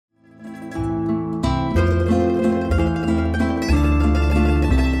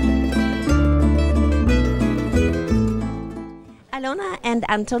Alena and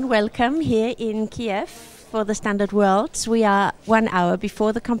Anton, welcome here in Kiev for the Standard Worlds. We are 1 hour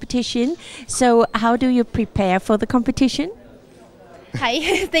before the competition. So how do you prepare for the competition?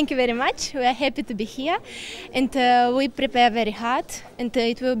 Hi, thank you very much. We are happy to be here, and we prepare very hard, and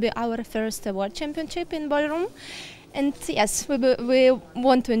it will be our first World Championship in ballroom. And yes, we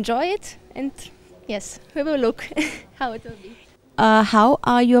want to enjoy it, and yes, we will look how it will be. How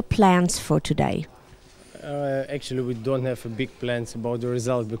are your plans for today? Actually, we don't have big plans about the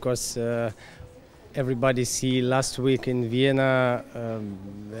result because everybody see last week in Vienna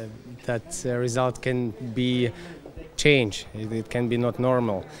that result can be changed. It can be not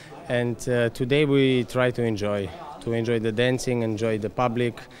normal. And today we try to enjoy the dancing, enjoy the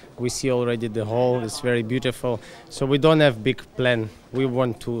public. We see already the hall is very beautiful. So we don't have big plan. We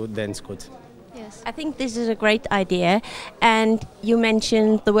want to dance good. Yes, I think this is a great idea. And you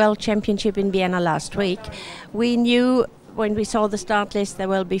mentioned the World Championship in Vienna last week. We knew when we saw the start list there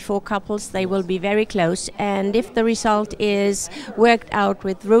will be 4 couples. They will be very close. And if the result is worked out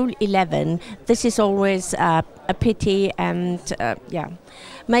with Rule 11, this is always a pity. And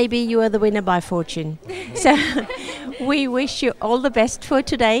maybe you are the winner by fortune. So we wish you all the best for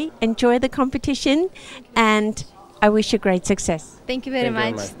today. Enjoy the competition, and I wish you great success. Thank you very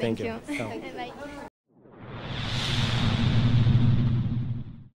much. Thank you. Bye-bye.